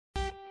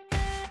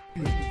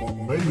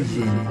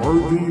Amazing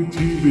RV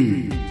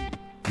TV.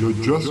 You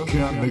just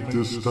can't make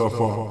this stuff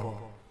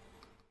up.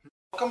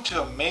 Welcome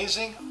to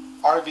Amazing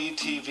RV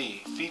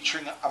TV,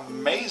 featuring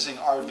amazing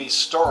RV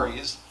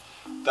stories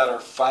that are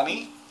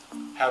funny,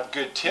 have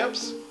good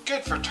tips,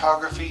 good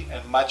photography,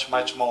 and much,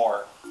 much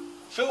more.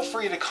 Feel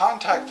free to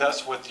contact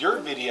us with your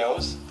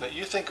videos that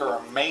you think are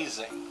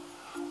amazing,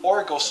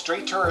 or go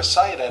straight to our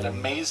site at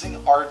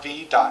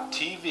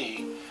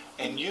amazingrv.tv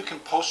and you can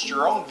post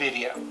your own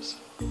videos.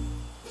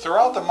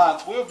 Throughout the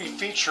month, we'll be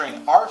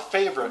featuring our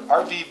favorite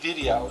RV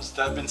videos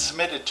that have been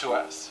submitted to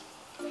us.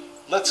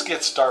 Let's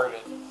get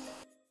started.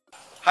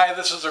 Hi,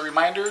 this is a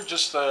reminder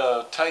just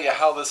to tell you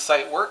how this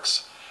site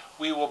works.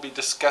 We will be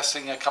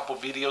discussing a couple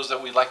videos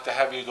that we'd like to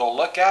have you go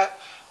look at.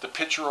 The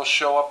picture will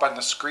show up on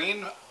the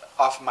screen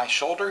off my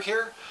shoulder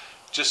here.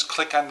 Just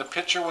click on the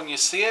picture when you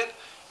see it.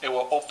 It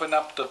will open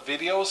up the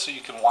video so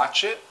you can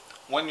watch it.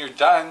 When you're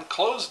done,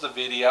 close the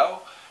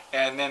video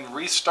and then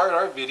restart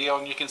our video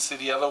and you can see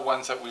the other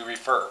ones that we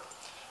refer.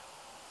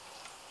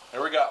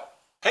 There we go.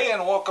 Hey,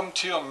 and welcome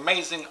to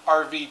Amazing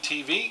RV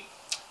TV.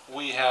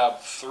 We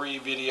have 3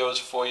 videos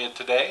for you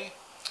today.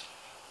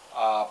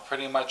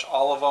 Pretty much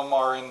all of them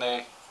are in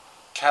the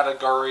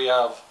category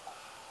of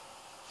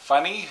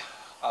funny.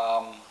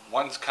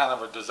 One's kind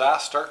of a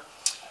disaster.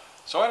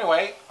 So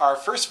anyway, our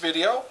first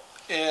video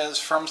is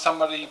from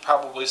somebody you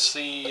probably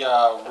see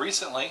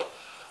recently.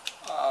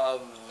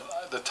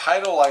 The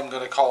title I'm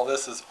going to call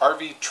this is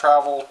RV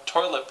Travel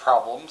Toilet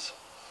Problems,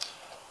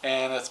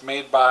 and it's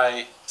made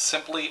by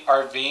Simply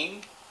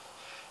RVing,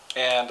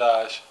 and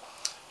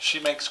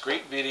she makes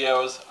great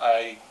videos.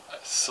 I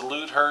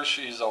salute her.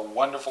 She's a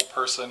wonderful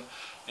person,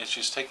 and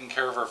she's taking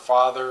care of her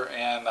father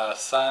and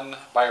son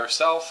by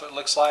herself, it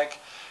looks like.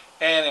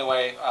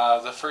 Anyway,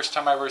 the first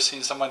time I've ever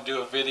seen someone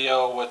do a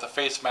video with a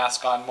face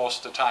mask on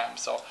most of the time.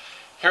 So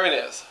here it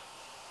is.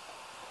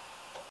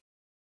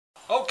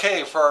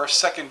 Okay, for our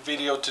second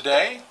video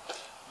today,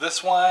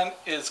 this one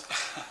is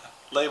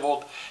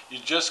labeled "You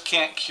Just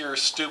Can't Cure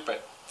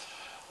Stupid."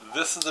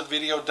 This is a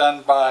video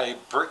done by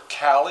Brick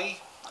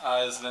Cali,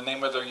 is the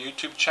name of their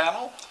YouTube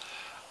channel,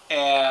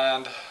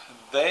 and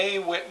they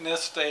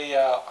witnessed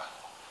a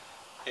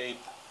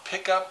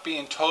pickup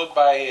being towed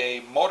by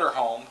a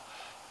motorhome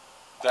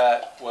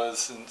that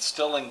was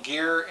still in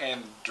gear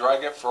and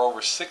drug it for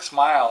over 6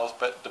 miles.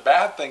 But the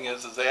bad thing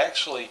is they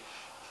actually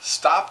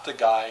stopped the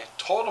guy,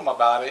 told him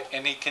about it,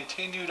 and he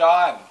continued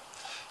on.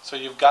 So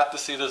you've got to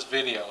see this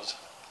video.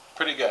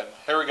 Pretty good.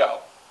 Here we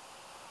go.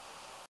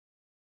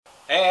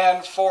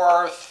 And for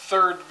our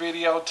third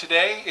video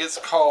today, it's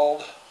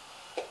called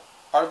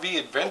RV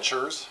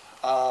Adventures.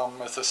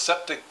 It's a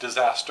septic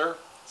disaster.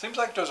 Seems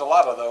like there's a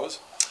lot of those.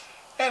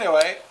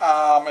 Anyway,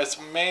 it's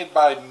made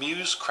by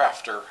Muse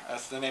Crafter.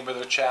 That's the name of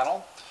their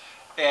channel.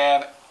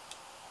 And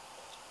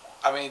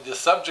I mean, the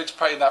subject's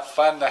probably not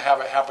fun to have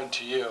it happen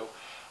to you,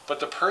 but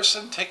the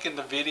person taking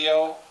the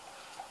video,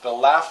 the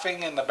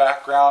laughing in the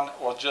background,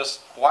 will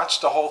just watch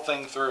the whole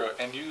thing through.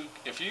 And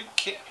if you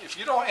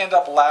don't end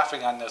up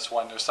laughing on this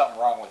one, there's something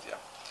wrong with you.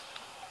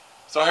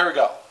 So here we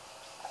go.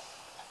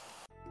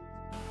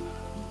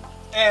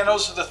 And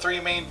those are the 3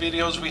 main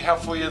videos we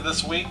have for you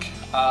this week.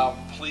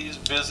 Please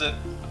visit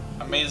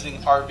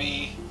Amazing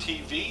RV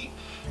TV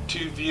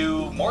to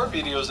view more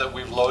videos that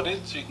we've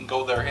loaded, so you can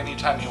go there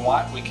anytime you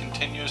want. We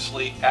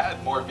continuously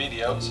add more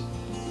videos.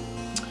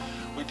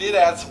 We did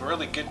add some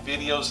really good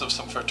videos of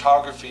some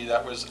photography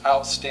that was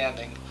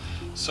outstanding.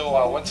 So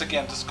once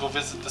again, just go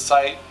visit the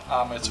site.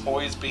 It's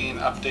always being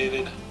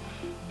updated,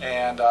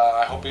 and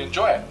I hope you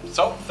enjoy it.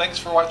 So thanks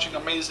for watching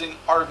Amazing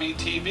RV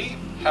TV.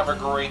 Have a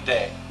great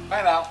day.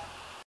 Bye now.